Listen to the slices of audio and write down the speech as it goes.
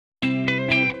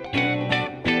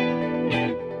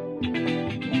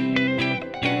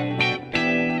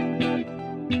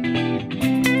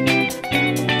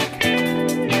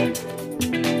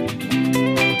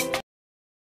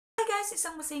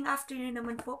afternoon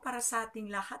naman po para sa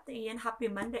ating lahat. Ayan, happy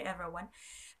Monday everyone.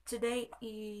 Today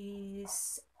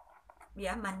is,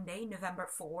 Monday, November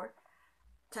 4.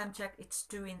 Time check, it's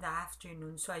 2 in the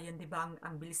afternoon. So ayan, di ba,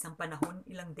 ang bilis ng panahon.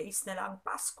 Ilang days na lang,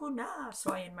 Pasko na.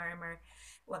 So ayan,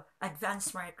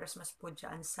 advance Merry Christmas po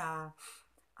dyan sa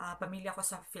pamilya ko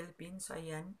sa Philippines. So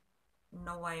ayan,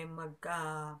 naway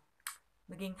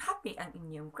maging happy ang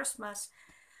inyong Christmas.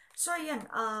 So ayan,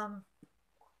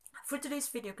 for today's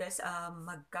video guys,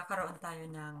 magkakaroon tayo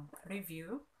ng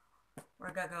review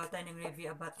or gagawa tayo ng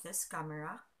review about this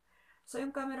camera. So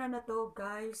yung camera na to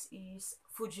guys is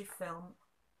Fujifilm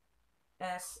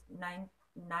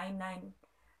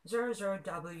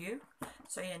S9900W.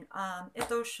 So ayan,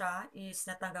 ito siya is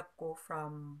natanggap ko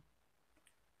from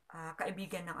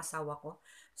kaibigan ng asawa ko.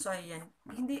 So ayan,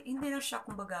 hindi na siya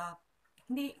kumbaga,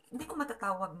 hindi ko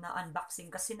matatawag na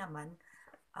unboxing kasi naman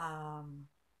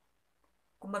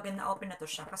kumbaga na-open na to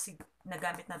siya kasi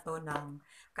nagamit na to ng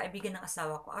kaibigan ng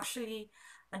asawa ko. Actually,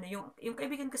 yung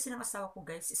kaibigan kasi ng asawa ko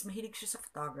guys is mahilig siya sa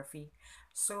photography.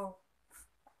 So,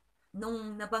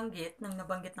 nung nabanggit ng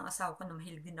asawa ko na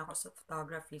mahilig din ako sa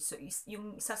photography. So,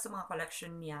 yung isa sa mga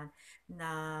collection niya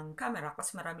ng camera,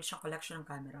 kasi marami siyang collection ng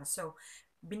camera. So,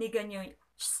 binigay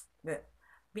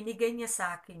niya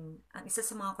sa akin ang isa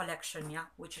sa mga collection niya,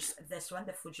 which is this one,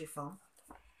 the Fujifilm.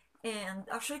 And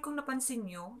actually, kung napansin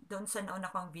nyo, doon sa nauna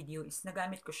kong video is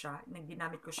ginamit ko siya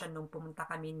nung pumunta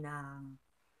kami ng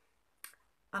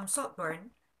Saltburn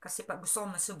kasi pag gusto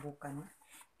ko masubukan.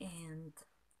 And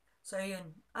so yun.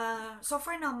 So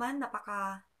far naman,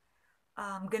 napaka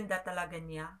ganda talaga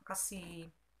niya kasi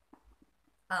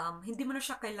hindi mo na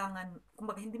siya kailangan,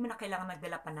 kumbaga hindi mo na kailangan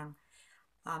magdala pa ng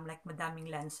like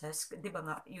madaming lenses. Diba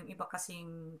nga, yung iba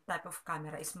kasing type of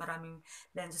camera is maraming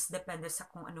lenses depende sa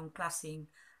kung anong klaseng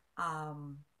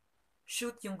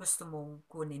shoot yung gusto mong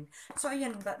kunin. So,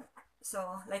 ayan,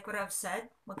 like what I've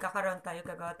said, gagawa tayo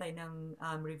ng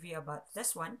review about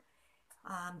this one,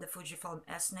 the Fujifilm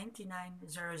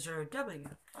S9900W.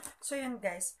 So, ayan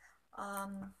guys,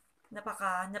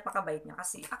 napakabait niya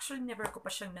kasi actually never ko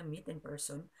pa siyang na-meet in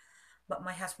person, but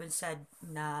my husband said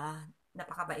na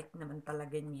napakabait naman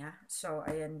talaga niya. So,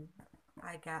 ayan,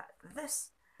 I got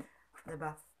this.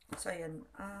 Diba? So, ayan,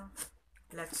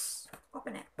 let's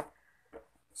open it.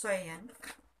 So, ayan.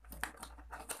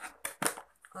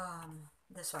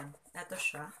 This one. Ito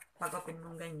siya. Pag-open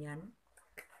mong ganyan,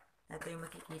 ito yung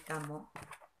makikita mo.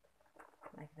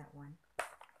 Like that one.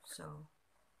 So,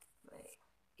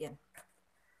 yan.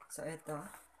 So, ito.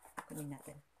 Kunin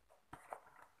natin.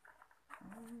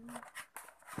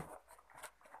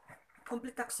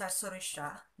 Complete accessory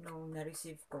siya nung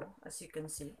na-receive ko. As you can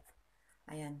see.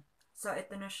 Ayan. So,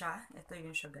 ito na siya. Ito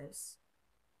yun siya, guys.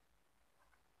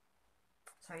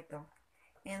 So, ito.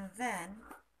 And then,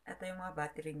 ito yung mga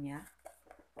battery niya.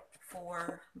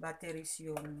 4 batteries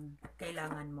yung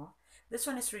kailangan mo. This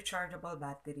one is rechargeable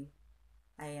battery.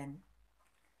 Ayan.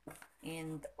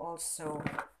 And also,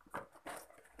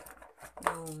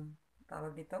 yung,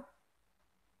 tawag dito,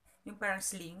 yung parang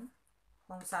sling,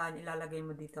 kung saan ilalagay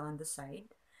mo dito on the side.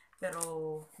 Pero,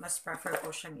 mas prefer ko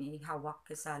siyang ihawak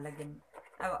kaysa lagyan,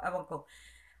 awan ko.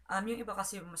 Yung iba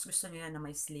kasi mas gusto nila na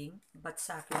may sling, but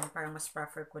sa akin parang mas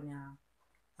prefer ko na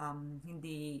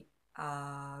hindi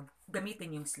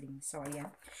gamitin yung sling. So, ayan.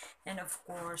 And of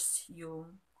course,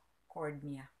 yung cord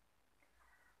niya.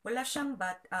 Wala siyang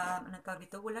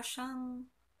wala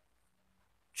siyang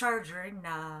charger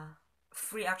na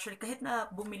free actually. Kahit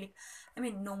na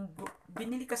nung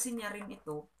binili kasi niya rin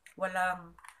ito,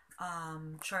 walang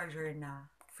charger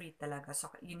na free talaga. So,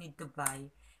 you need to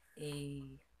buy a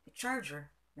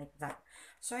charger. Like that.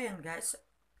 So, ayan guys.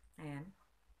 Ayan.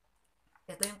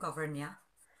 Ito yung cover niya.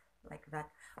 Like that.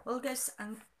 Well guys,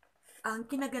 ang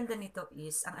kinaganda nito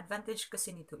is, ang advantage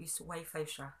kasi nito is Wi-Fi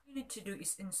siya. What you need to do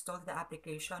is install the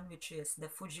application which is the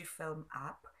Fujifilm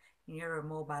app in your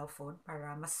mobile phone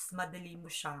para mas madali mo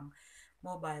siyang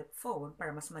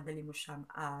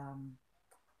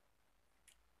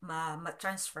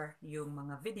ma-transfer yung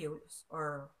mga videos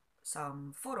or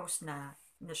some photos na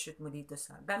na-shoot mo dito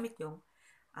sa gamit yung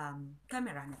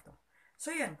camera nito.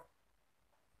 So, yun.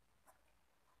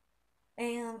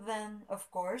 And then, of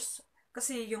course,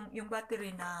 kasi yung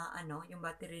battery na, yung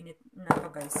battery na to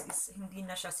guys, is hindi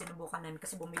na siya sinubukan namin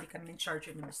kasi bumili kami ng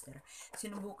charger ni Mr.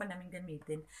 Sinubukan namin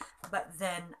gamitin. But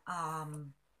then,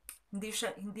 hindi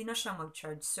na siya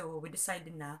mag-charge. So, we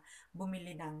decided na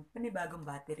bumili ng panibagong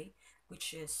battery,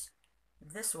 which is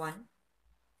this one.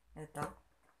 Ito.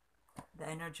 The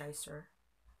Energizer.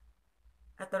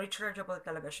 Ito, rechargeable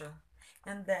talaga siya.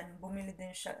 And then, bumili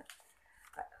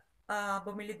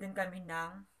din kami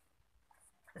ng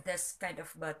this kind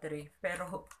of battery.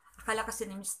 Pero, Akala kasi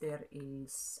ni Mister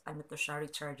is, ano to siya,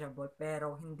 rechargeable.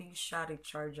 Pero, hindi siya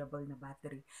rechargeable na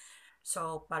battery.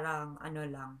 So, parang, ano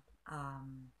lang,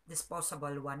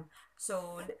 disposable one.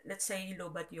 So, let's say,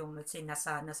 lobat yung, let's say,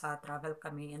 nasa travel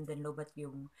kami, and then lobat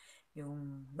yung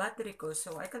battery ko.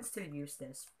 So, I can still use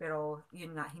this. Pero,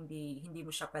 yun nga, hindi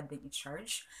mo siya pwedeng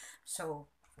i-charge.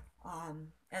 So,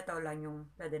 eto lang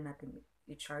yung pwede natin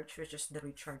i-charge, which is the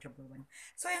rechargeable one.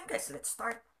 So, ayan guys, let's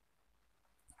start.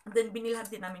 And then, binilhan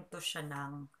din namin to siya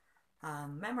ng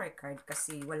memory card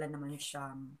kasi wala naman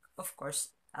siyang, of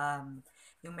course,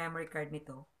 yung memory card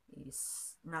nito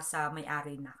is nasa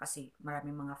may-ari na kasi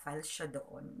maraming mga files siya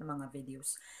doon ng mga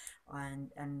videos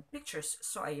and pictures.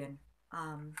 So, ayun.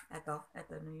 Eto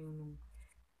na yung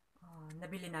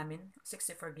nabili namin,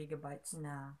 64 gigabytes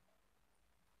na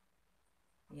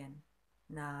yan,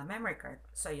 na memory card.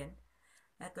 So, ayan.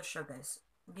 Eto siya guys.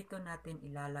 Dito natin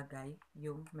ilalagay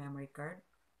yung memory card.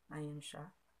 Ayan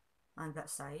siya. On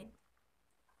that side.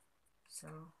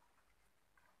 So,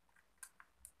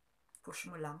 push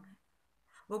mo lang.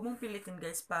 Huwag mong pilitin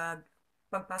guys.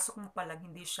 Pagpasok mo pa lang,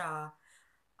 hindi siya,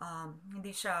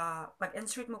 pag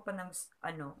insert mo pa ng,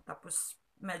 tapos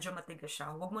medyo matigas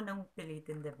siya. Huwag mo nang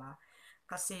pilitin, diba?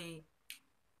 Kasi,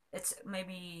 it's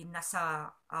maybe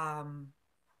nasa,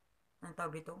 ang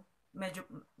tawag dito? Medyo,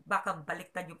 baka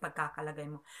baliktad yung pagkakalagay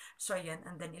mo. So, ayan.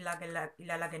 And then,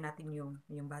 ilalagay natin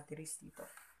yung batteries dito.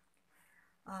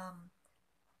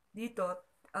 Dito,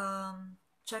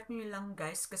 check nyo lang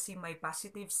guys kasi may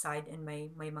positive side and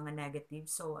may mga negative.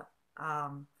 So,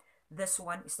 this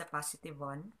one is the positive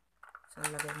one. So,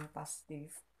 lagay mo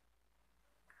positive.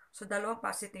 So, dalawang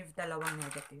positive, dalawang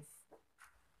negative.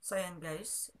 So, ayan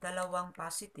guys, dalawang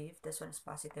positive, this one is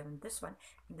positive and this one,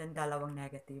 and then dalawang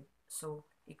negative. So,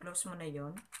 i-close mo na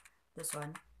yon. This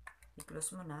one,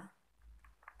 i-close mo na.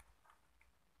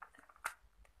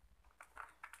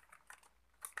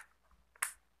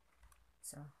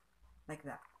 So, like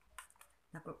that.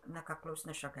 Naka-close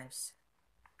na siya guys.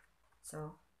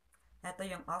 So, ito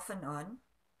yung off and on.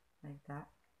 Like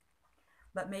that.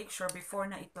 But make sure before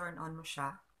na i-turn on mo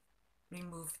siya,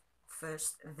 remove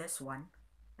first this one.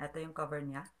 Ito yung cover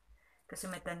niya.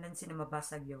 Kasi may tendency na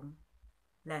mabasag yung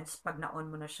lens pag na-on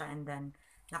mo na siya and then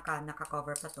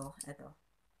naka-cover pa to. Ito.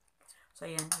 So,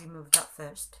 ayan. Remove that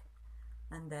first.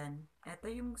 And then, ito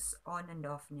yung on and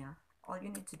off niya. All you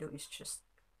need to do is just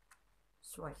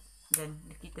swipe. Then,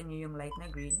 nakita nyo yung light na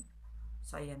green.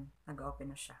 So, ayan.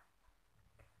 Nag-open na siya.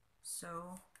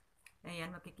 So,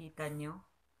 ayan. Makikita nyo.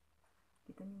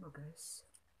 Kita nyo ba guys?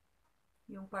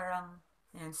 Yung parang,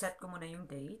 ayan. Set ko muna yung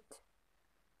date.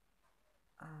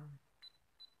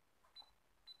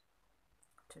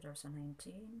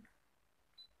 2019.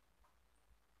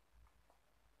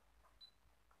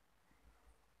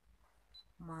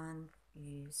 Month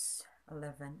is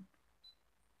 11.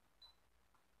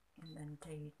 And then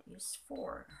date is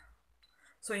 4.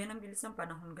 So, yan ang bilis ng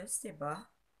panahon guys, diba?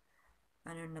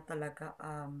 Ano na talaga,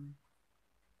 ano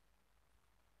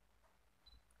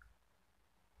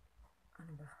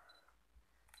ba?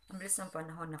 Ang bilis ng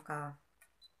panahon,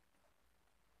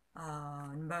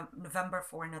 November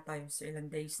 4 na tayo. So, ilang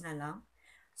days na lang.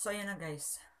 So, ayan na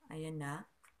guys. Ayan na.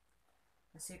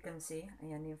 As you can see,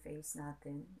 ayan yung face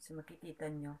natin. So, makikita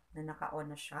nyo na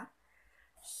naka-on na siya.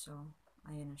 So,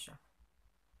 ayan na siya.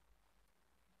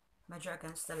 Medyo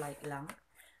against the light lang.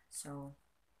 So,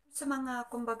 sa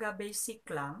mga, kumbaga, basic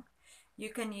lang,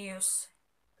 you can use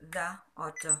the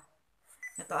auto.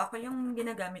 Ito, ako yung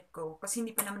ginagamit ko. Kasi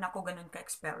hindi pa naman ako ganun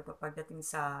ka-eksperto pagdating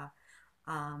sa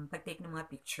pag-take ng mga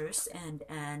pictures and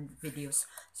videos.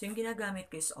 So, yung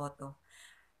ginagamit ko is auto.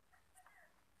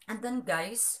 And then,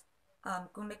 guys,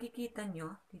 kung nakikita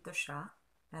nyo, dito siya.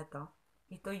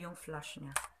 Ito yung flash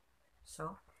niya.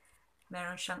 So,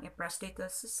 meron siyang i-press dito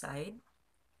sa side.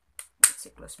 Let's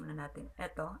see, close muna natin.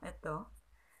 Ito.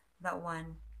 That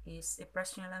one is,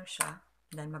 i-press nyo lang siya.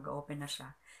 Then, mag-open na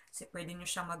siya. Kasi pwede nyo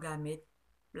siyang magamit,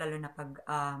 lalo na pag,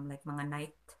 like, mga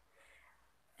night.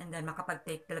 And then,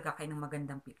 makapag-take talaga kayo ng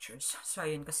magandang pictures. So,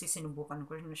 ayun, kasi sinubukan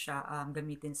ko na siya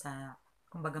gamitin sa,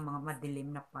 kumbaga, mga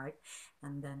madilim na part.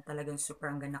 And then, talagang super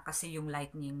ang ganda. Kasi yung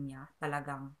lightning niya,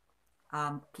 talagang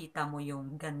kita mo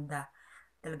yung ganda.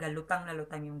 Talaga, lutang na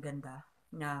lutang yung ganda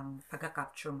ng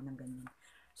pagka-capture mo ng ganyan.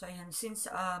 So, ayan, since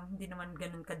hindi naman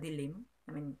ganun kadilim,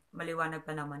 I mean, maliwanag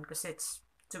pa naman kasi it's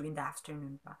 2 in the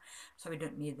afternoon pa. So, we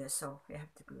don't need this. So, we have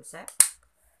to close it.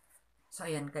 So,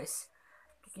 ayan, guys.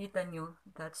 Kikita nyo,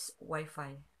 that's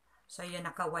Wi-Fi. So, ayan,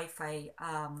 naka-Wi-Fi,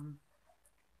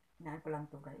 naan ko lang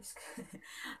to guys.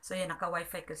 So, ayan,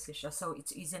 naka-Wi-Fi kasi siya. So,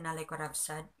 it's easy na, like what I've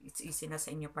said, it's easy na sa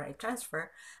inyo para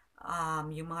i-transfer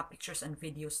yung mga pictures and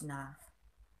videos na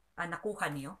nakuha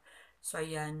niyo. So,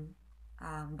 ayan,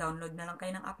 download na lang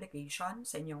kayo ng application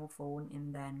sa inyong phone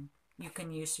and then you can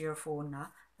use your phone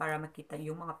na para makita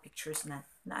yung mga pictures na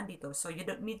andito. So, you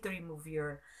don't need to remove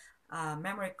your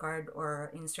memory card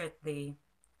or insert the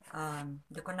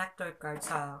connector card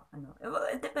sa ano. Well,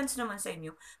 it depends naman sa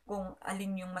inyo kung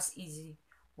alin yung mas easy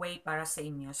way para sa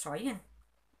inyo. So, ayan.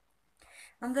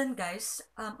 And then guys,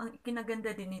 ang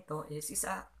kinaganda din nito is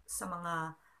isa sa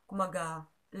mga kumaga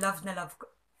love na love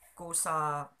ko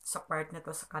sa part na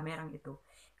to, sa kamerang ito,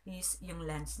 is yung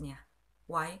lens niya.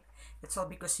 Why? It's all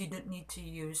because you don't need to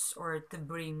use or to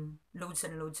bring loads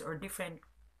and loads or different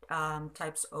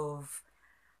types of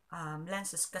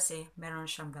lenses kasi meron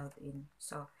siyang built-in.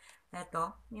 So,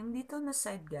 eto, yung dito na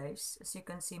side guys, as you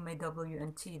can see may W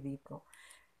and T dito.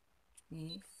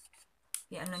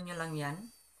 I-ano nyo lang yan.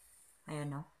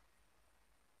 Ayan o.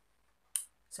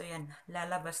 So, yan.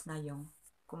 Lalabas na yung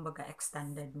kumbaga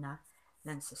extended na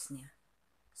lenses niya.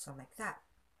 So, like that.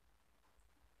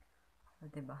 So,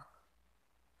 diba?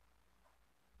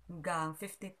 Hanggang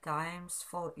 50 times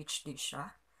full HD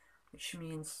siya. Which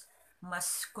means,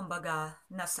 mas kumbaga,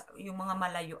 nasa, yung mga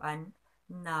malayuan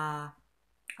na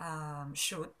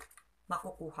shoot,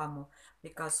 makukuha mo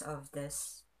because of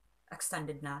this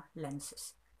extended na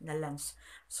lens.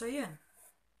 So, yun.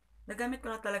 Nagamit ko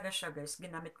na talaga siya guys.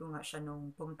 Ginamit ko nga siya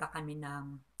nung pumunta kami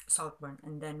ng Saltburn.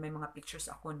 And then may mga pictures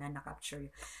ako na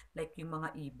na-capture. Like yung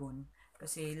mga ibon.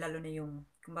 Kasi lalo na yung,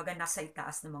 kumbaga nasa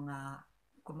itaas ng mga,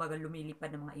 kumbaga lumilipad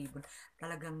ng mga ibon.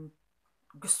 Talagang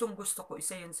gustong gusto ko.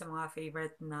 Isa yun sa mga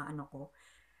favorite na ano ko.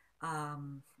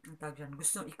 Ang tawag dyan,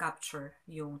 gustong i-capture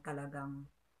yung talagang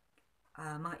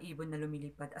mga ibon na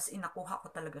lumilipad. As in, nakuha ko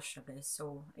talaga siya guys.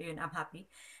 So, ayun, I'm happy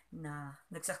na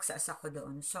nag-success ako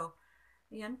doon. So,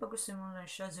 ayan, pag gusto mo na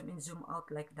siya, zoom in, zoom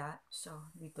out like that.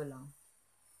 So, dito lang.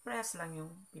 Press lang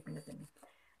yung pipindutin.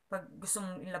 Pag gusto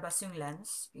mong ilabas yung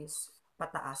lens, is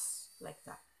pataas. Like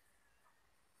that.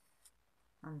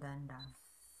 And then down.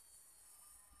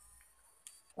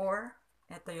 Or,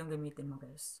 ito yung gamitin mo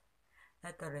guys.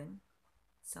 Ito rin.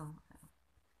 So,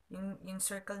 yung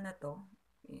circle na to,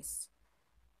 is,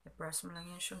 i-press mo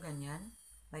lang yun siya ganyan.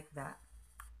 Like that.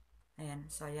 Ayan.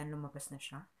 So, ayan, lumabas na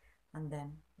siya. And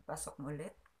then, ipasok mo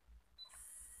ulit.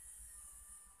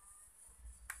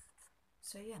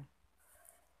 So, yan.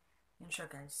 Yan siya,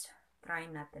 guys. Try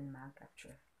natin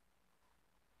mag-capture.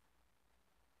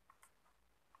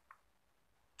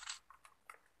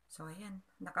 So, ayan.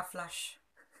 Naka-flash.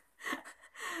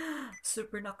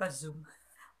 Super naka-zoom.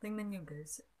 Tingnan nyo,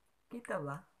 guys. Kita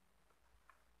ba?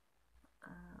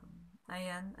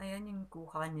 Ayan. Ayan yung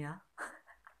kuha niya.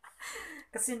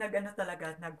 Kasi nag-ano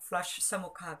talaga, nag-flash sa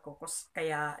mukha ko.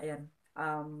 Kaya, ayan,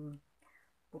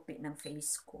 puti ng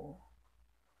face ko.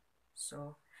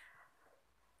 So,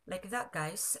 like that,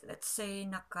 guys. Let's say,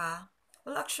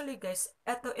 well, actually, guys,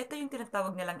 ito yung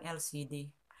tinatawag nilang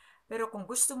LCD. Pero kung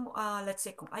gusto mo, let's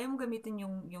say, kung ayaw mo gamitin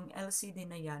yung LCD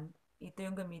na yan, ito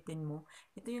yung gamitin mo.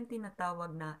 Ito yung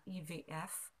tinatawag na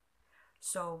EVF.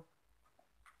 So,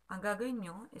 ang gagawin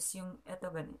nyo is yung,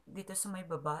 dito sa may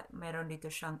baba, meron dito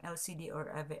siyang LCD or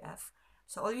EVF.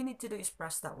 So, all you need to do is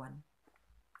press that one.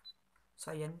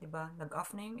 So, ayan, diba?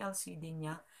 Nag-off na yung LCD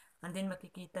niya. And then,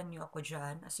 makikita nyo ako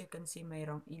dyan. As you can see,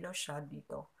 mayroong ilaw siya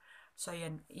dito. So,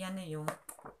 ayan, yan na yung,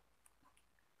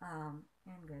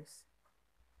 ayan guys.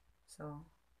 So,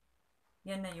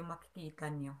 yan na yung makikita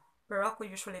nyo. Pero ako,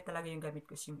 usually talaga yung gamit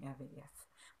ko yung EVF.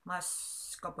 Mas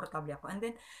komportable ako. And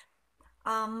then,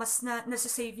 mas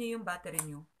nasa-save niyo yung battery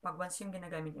niyo pag once yung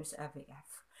ginagamit niyo sa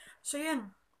EVF. So,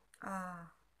 yun.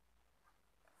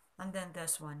 And then,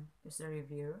 this one is the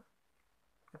review.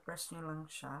 I-press nyo lang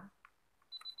siya.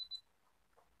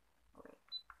 Wait.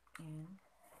 Ayan.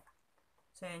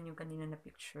 So, yan yung kanina na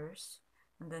pictures.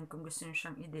 And then, kung gusto nyo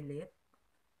siyang i-delete,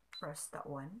 press that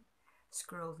one.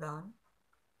 Scroll down.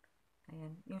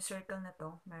 Ayan. Yung circle na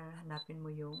to, hanapin mo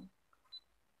yung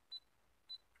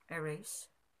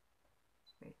erase.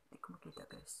 Wait, di ko makita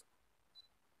guys.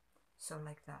 So,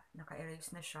 like that.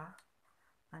 Naka-erase na siya.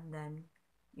 And then,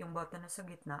 yung button na sa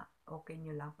gitna, okay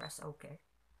nyo lang. Press okay.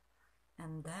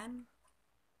 And then,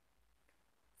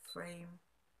 frame.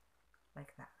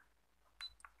 Like that.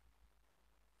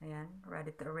 Ayan.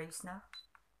 Ready to erase na.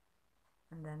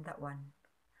 And then, that one.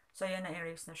 So, ayan,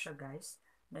 na-erase na siya guys.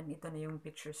 Then, ito na yung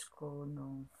pictures ko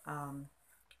nung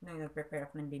nag-prepare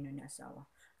ako ng dinner ni asawa.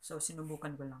 So,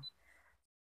 sinubukan ko lang.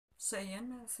 So, ayan,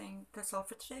 I think that's all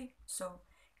for today. So,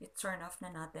 i-turn off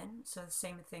na natin. So,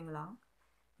 same thing lang.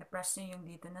 I-press nyo yung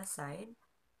dito na side.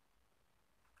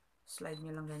 Slide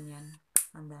nyo lang ganyan.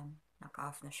 And then,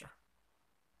 naka-off na siya.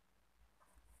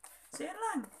 So, yan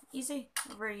lang. Easy.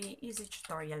 Very easy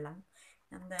tutorial lang.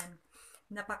 And then,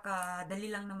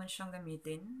 napakadali lang naman siyang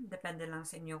gamitin. Depende lang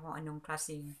sa inyo kung anong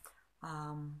klaseng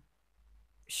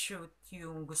shoot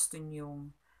yung gusto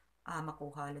nyong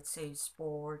makuha. Let's say,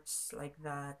 sports, like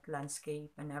that,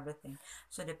 landscape, and everything.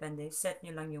 So, depende. Set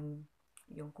nyo lang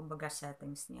yung kumbaga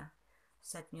settings niya.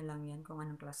 Set nyo lang yan kung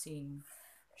anong klaseng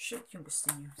shoot yung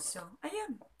gusto nyo. So,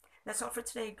 ayun. That's all for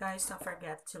today, guys. Don't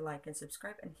forget to like and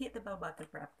subscribe and hit the bell button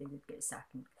para updated kayo sa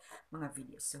aking mga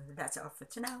videos. So, that's all for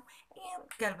now. And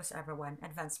God bless everyone.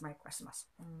 Advance Merry Christmas.